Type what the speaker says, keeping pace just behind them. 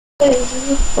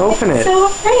Open it. So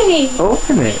pretty.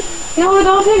 Open it. No,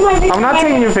 don't take my picture. I'm not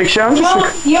taking your picture. I'm just. No,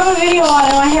 you have a video on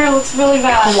it. My hair looks really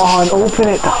bad. Come on, open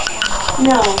it.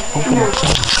 No.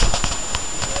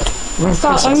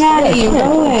 Stop. I'm mad at you.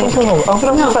 Go away. Open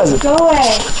up the present. Go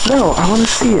away. No, I want to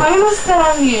see it. I'm gonna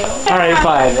stab you. Alright,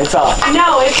 fine. It's off.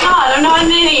 No, it's not. I'm not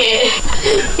an idiot.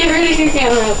 Get rid of your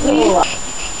camera, please.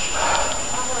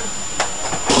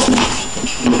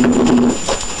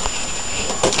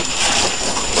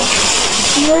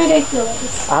 You're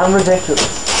ridiculous. I'm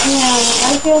ridiculous. Yeah,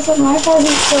 I feel so. My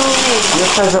present's so lame. Your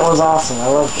present was awesome. I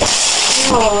loved it.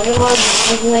 No, it wasn't.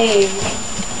 It was lame.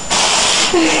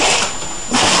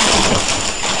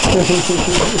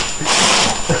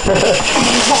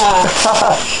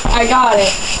 I got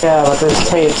it. Yeah, but there's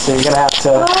tape, so you're gonna have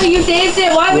to. Oh, you taped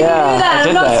it? Why would you do that?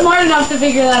 I'm not smart enough to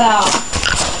figure that out.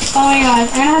 Oh my god, I'm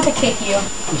gonna have to kick you.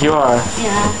 You are.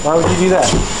 Yeah. Why would you do that?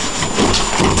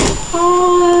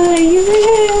 Oh, you did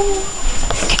it.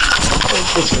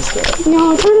 It's just good.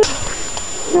 No, turn it.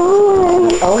 No.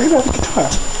 Oh, look at that guitar.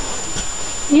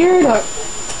 You're the.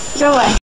 Go away.